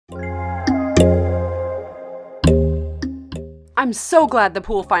I'm so glad the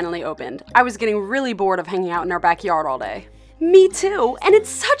pool finally opened. I was getting really bored of hanging out in our backyard all day. Me too, and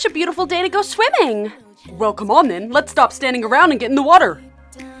it's such a beautiful day to go swimming. Well, come on then, let's stop standing around and get in the water.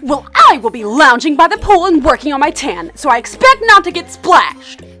 Well, I will be lounging by the pool and working on my tan, so I expect not to get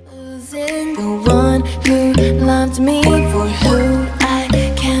splashed. The one who loved me for who I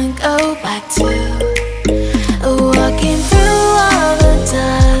can't go back to. Walking through all the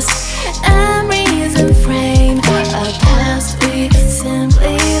dust, memories and frame, a past we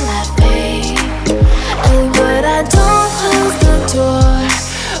simply let fade. Oh, but I don't close the door,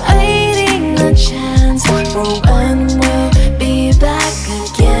 waiting a chance for when we'll be back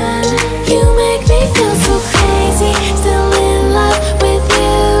again. You make me feel so crazy, still in love with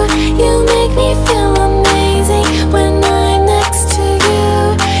you. You make me feel amazing when I'm next to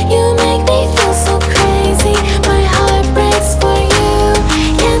you. You make me feel so crazy, my heart breaks for you.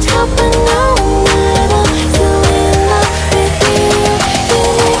 Can't help but know that I'm still in love with you. You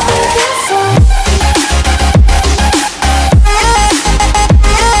make me feel so.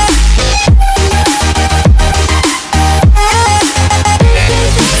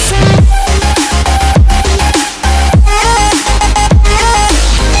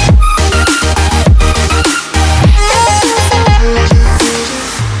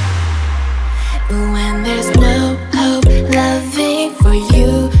 When there's no hope loving for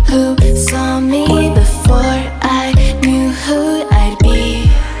you who saw me before I knew who I'd be.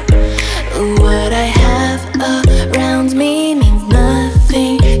 What I have around me means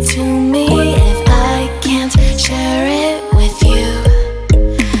nothing to me if I can't share it with you.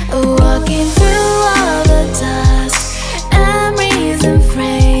 Walking through all the dust, memories and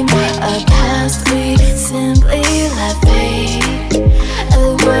frame, a past we simply let fade.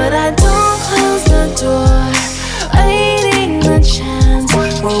 But I don't close the door, waiting the chance for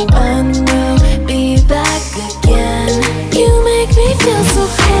when we'll be back again. You make me feel so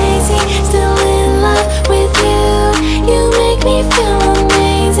crazy, still in love with you. You make me feel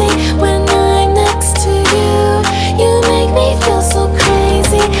amazing when I'm next to you. You make me feel so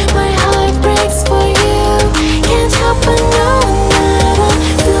crazy, my heart breaks for you. Can't help but know that I'm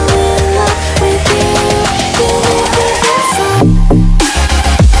still in love with you. You make me feel so.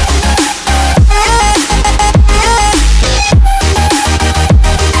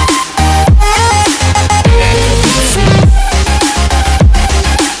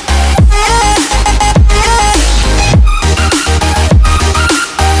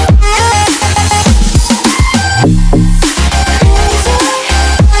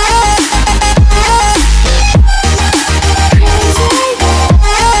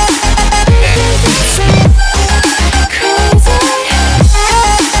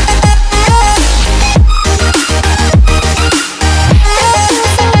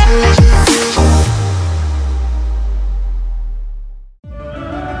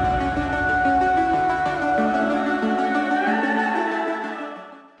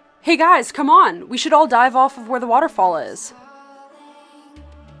 Hey guys, come on! We should all dive off of where the waterfall is.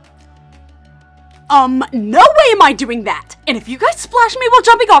 No way am I doing that! And if you guys splash me while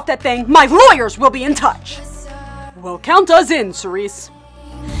jumping off that thing, my lawyers will be in touch! Well, count us in, Cerise.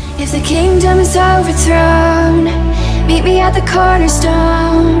 If the kingdom is overthrown, meet me at the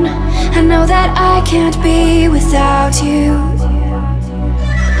cornerstone. I know that I can't be without you.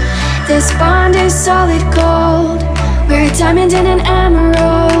 This bond is solid gold, we're a diamond and an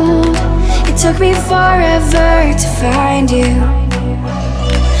emerald. It took me forever to find you.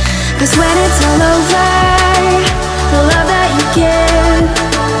 'Cause when it's all over, the love that you give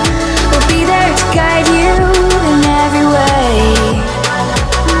will be there to guide you in every way.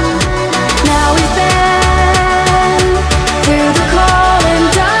 Now we've been through the cold and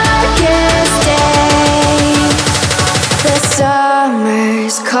darkest days. The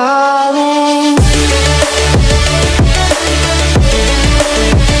summer's calling.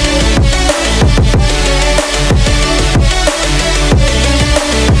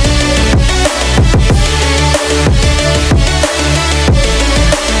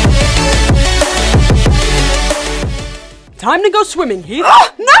 Time to go swimming, Heath.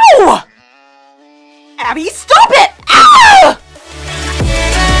 No! Abby, stop it! Ah!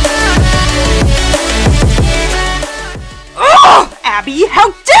 Ugh! Abby, how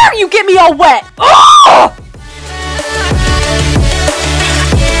dare you get me all wet! Ugh!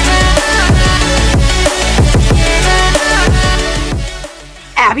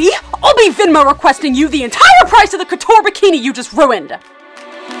 Abby, I'll be Venmo requesting you the entire price of the couture bikini you just ruined!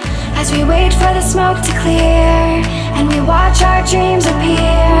 As we wait for the smoke to clear and we watch our dreams appear,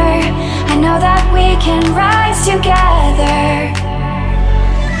 I know that we can rise together.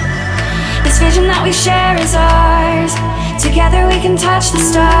 This vision that we share is ours. Together we can touch the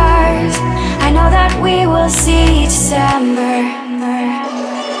stars. I know that we will see December.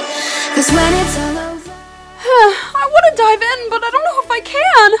 'Cause when it's all over, I want to dive in, but I don't know if I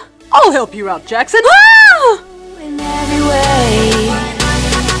can. I'll help you out, Jackson. Ah! in every way.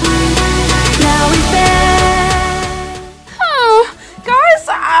 Now we've been. Guys,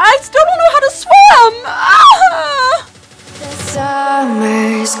 I still don't know how to swim. Ah! The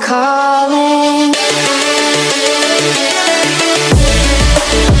summer's calling.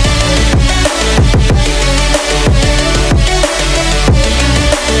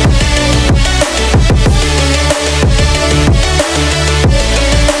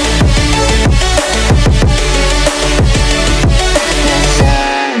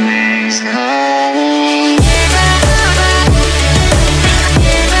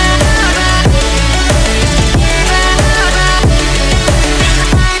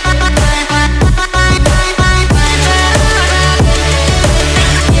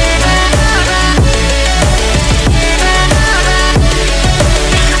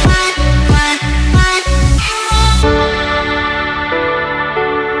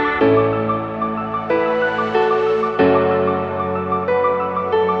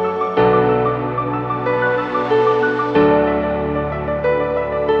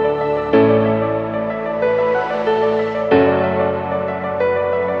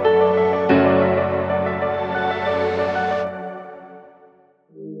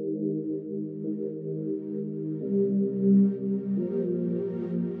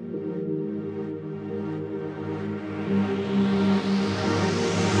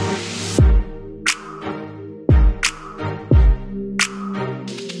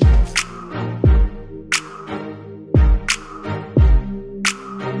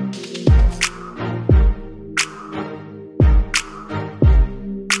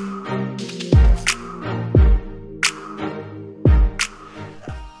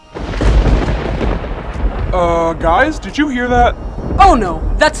 Guys, did you hear that? Oh no,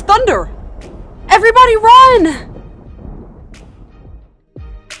 that's thunder! Everybody run!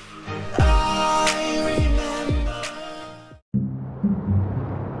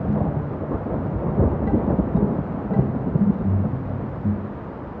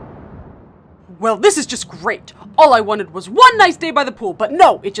 Well, this is just great. All I wanted was one nice day by the pool, but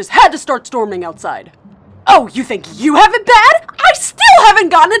no, it just had to start storming outside. Oh, you think you have it bad? I still haven't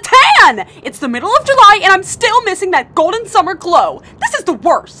gotten a tan! It's the middle of July and I'm still missing that golden summer glow. This is the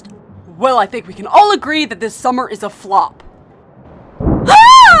worst. Well, I think we can all agree that this summer is a flop.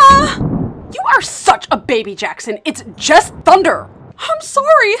 Ah! You are such a baby, Jackson. It's just thunder. I'm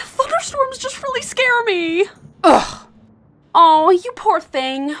sorry. Thunderstorms just really scare me. Ugh. Oh, you poor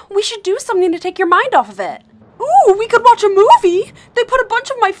thing. We should do something to take your mind off of it. Ooh, we could watch a movie! They put a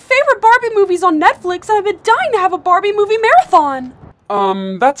bunch of my favorite Barbie movies on Netflix and I've been dying to have a Barbie movie marathon!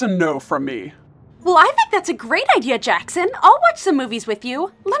 That's a no from me. Well, I think that's a great idea, Jackson. I'll watch some movies with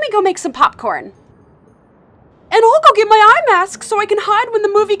you. Let me go make some popcorn. And I'll go get my eye mask so I can hide when the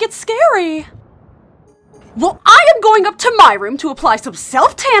movie gets scary. Well, I am going up to my room to apply some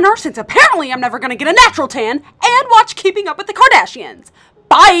self-tanner since apparently I'm never gonna get a natural tan and watch Keeping Up with the Kardashians.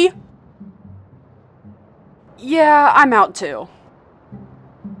 Bye! Yeah, I'm out too.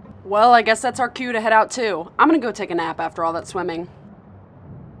 Well, I guess that's our cue to head out too. I'm gonna go take a nap after all that swimming.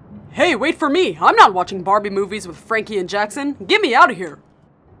 Hey, wait for me! I'm not watching Barbie movies with Frankie and Jackson. Get me out of here!